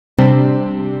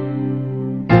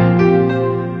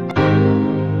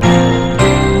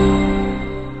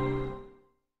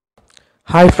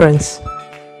Hi friends,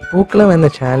 Pookalam എന്ന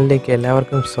ചാനലിലേക്ക്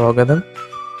എല്ലാവർക്കും സ്വാഗതം.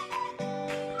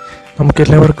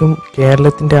 നമുക്കെല്ലാവർക്കും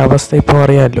കേരളത്തിൻ്റെ അവസ്ഥ ഇപ്പോൾ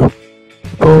അറിയാമല്ലോ.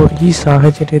 അപ്പോൾ ഈ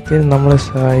സാഹചര്യത്തിൽ നമ്മളെ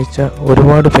സഹായിച്ച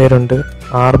ഒരുപാട് പേരുണ്ട്.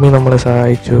 ആർമി നമ്മളെ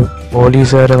സഹായിച്ചു,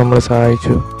 പോലീസുകാർ നമ്മളെ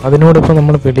സഹായിച്ചു. അതിനോടൊപ്പം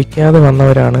നമ്മൾ വിളിക്കാതെ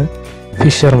വന്നവരാണ്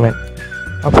ഫിഷർമാൻ.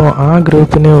 അപ്പോൾ ആ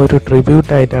ഗ്രൂപ്പിന് ഒരു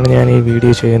ട്രിബ്യൂട്ടായിട്ടാണ് ഞാൻ ഈ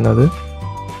വീഡിയോ ചെയ്യുന്നത്.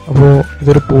 അപ്പോൾ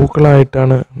ഇതൊരു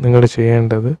പൂക്കളമായിട്ടാണ് നിങ്ങൾ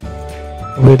ചെയ്യേണ്ടത്.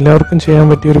 അപ്പോൾ എല്ലാവർക്കും ചെയ്യാൻ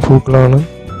പറ്റിയൊരു പൂക്കളമാണ്.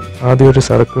 ആദ്യം ഒരു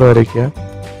സർക്കിൾ വരയ്ക്കുക,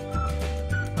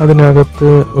 അതിനകത്ത്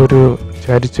ഒരു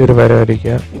ചരിച്ചൊരു വര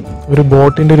വരയ്ക്കുക. ഒരു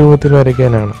ബോട്ടിൻ്റെ രൂപത്തിൽ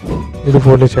വരയ്ക്കാനാണ്.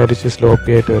 ഇതുപോലെ ചരിച്ച്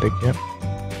സ്ലോപ്പി ആയിട്ട് വരയ്ക്കുക.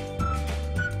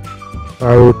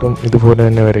 താഴോട്ടും ഇതുപോലെ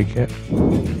തന്നെ വരയ്ക്കുക.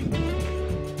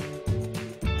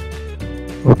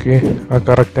 ഓക്കെ, ആ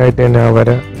കറക്റ്റായിട്ട് തന്നെ ആ വര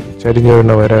ചരിഞ്ഞ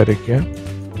വരുന്ന വര വരയ്ക്കുക.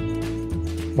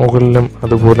 മുകളിലും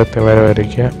അതുപോലത്തെ വര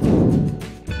വരയ്ക്കുക.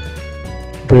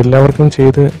 അപ്പോൾ എല്ലാവർക്കും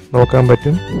ചെയ്ത് നോക്കാൻ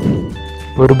പറ്റും.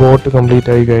 ഒരു ബോട്ട് കംപ്ലീറ്റ്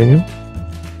ആയി കഴിഞ്ഞു.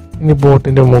 ഇനി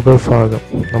ബോട്ടിൻ്റെ മുകൾ ഭാഗം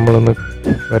നമ്മളൊന്ന്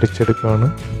വരച്ചെടുക്കുകയാണ്.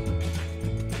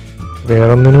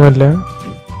 വേറൊന്നിനുമല്ല,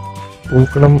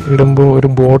 പൂക്കളം ഇടുമ്പോൾ ഒരു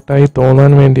ബോട്ടായി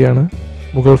തോന്നാൻ വേണ്ടിയാണ്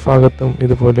മുകൾ ഭാഗത്തും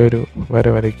ഇതുപോലെ ഒരു വര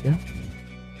വരയ്ക്കുക.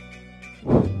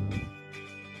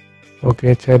 ഓക്കെ,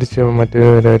 ചരിച്ച് മറ്റൊരു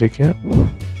വര വരയ്ക്കുക.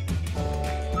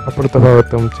 അപ്പുറത്തെ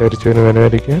ഭാഗത്തും ചരിച്ചൊരു വര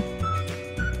വരയ്ക്കുക.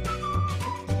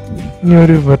 ഇനി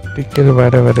ഒരു വെർട്ടിക്കൽ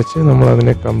വര വരച്ച് നമ്മൾ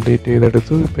അതിനെ കംപ്ലീറ്റ്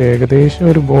ചെയ്തെടുത്തു. ഇപ്പോൾ ഏകദേശം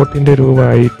ഒരു ബോട്ടിൻ്റെ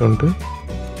രൂപമായിട്ടുണ്ട്.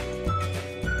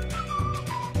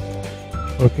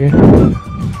 ഓക്കെ,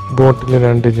 ബോട്ടിൽ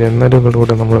 2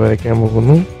 ജനലുകളൂടെ നമ്മൾ വരയ്ക്കാൻ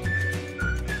പോകുന്നു.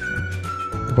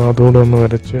 അപ്പോൾ അതുകൂടെ ഒന്ന്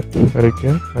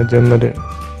വരയ്ക്കുക. ആ ജനലുകൾ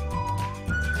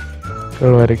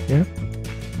വരയ്ക്കുക.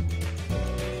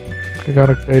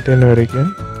 കറക്റ്റായിട്ട് തന്നെ വരയ്ക്കുക.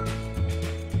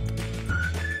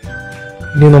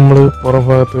 ഇനി നമ്മൾ പുറം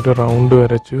ഭാഗത്തൊരു റൗണ്ട്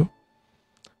വരച്ചു.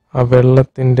 ആ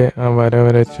വെള്ളത്തിൻ്റെ ആ വര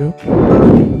വരച്ചു.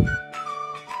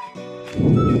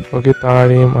 ഓക്കെ,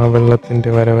 താഴെയും ആ വെള്ളത്തിൻ്റെ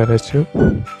വര വരച്ചു.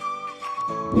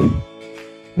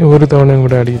 ഇനി ഒരു തവണയും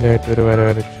കൂടെ അടിയിലായിട്ടൊരു വര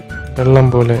വരച്ചു, വെള്ളം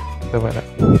പോലെ വര.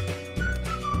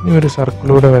 ഇനി ഒരു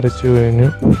സർക്കിളൂടെ വരച്ചു കഴിഞ്ഞു.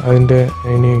 അതിൻ്റെ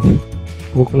ഇനി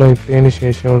പൂക്കളം ഇട്ടതിന്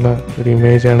ശേഷമുള്ള ഒരു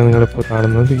ഇമേജാണ് നിങ്ങളിപ്പോൾ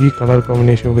കാണുന്നത്. ഈ കളർ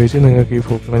കോമ്പിനേഷൻ ഉപയോഗിച്ച് നിങ്ങൾക്ക് ഈ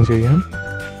പൂക്കളം ചെയ്യാം.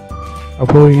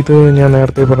 അപ്പോൾ ഇത് ഞാൻ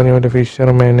നേരത്തെ പറഞ്ഞ പോലെ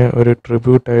ഫിഷർമാന് ഒരു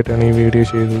ട്രിബ്യൂട്ടായിട്ടാണ് ഈ വീഡിയോ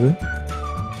ചെയ്തത്.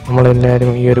 നമ്മളെല്ലാവരും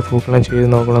ഈ ഒരു പൂക്കളം ചെയ്ത്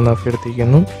നോക്കണമെന്ന്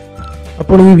അഭ്യർത്ഥിക്കുന്നു.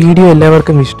 അപ്പോൾ ഈ വീഡിയോ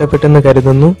എല്ലാവർക്കും ഇഷ്ടപ്പെട്ടെന്ന്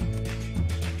കരുതുന്നു.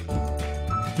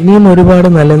 ഇനിയും ഒരുപാട്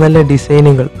നല്ല നല്ല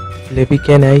ഡിസൈനുകൾ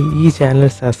ലഭിക്കാനായി ഈ ചാനൽ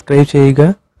സബ്സ്ക്രൈബ് ചെയ്യുക.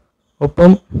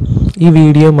 ഒപ്പം ഈ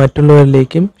വീഡിയോ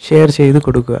മറ്റുള്ളവരിലേക്കും ഷെയർ ചെയ്ത്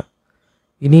കൊടുക്കുക.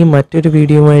 ഇനിയും മറ്റൊരു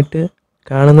വീഡിയോയുമായിട്ട്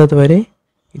കാണുന്നത് വരെ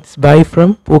ഇറ്റ്സ് ബൈ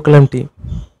ഫ്രം പൂക്കളം ടീം.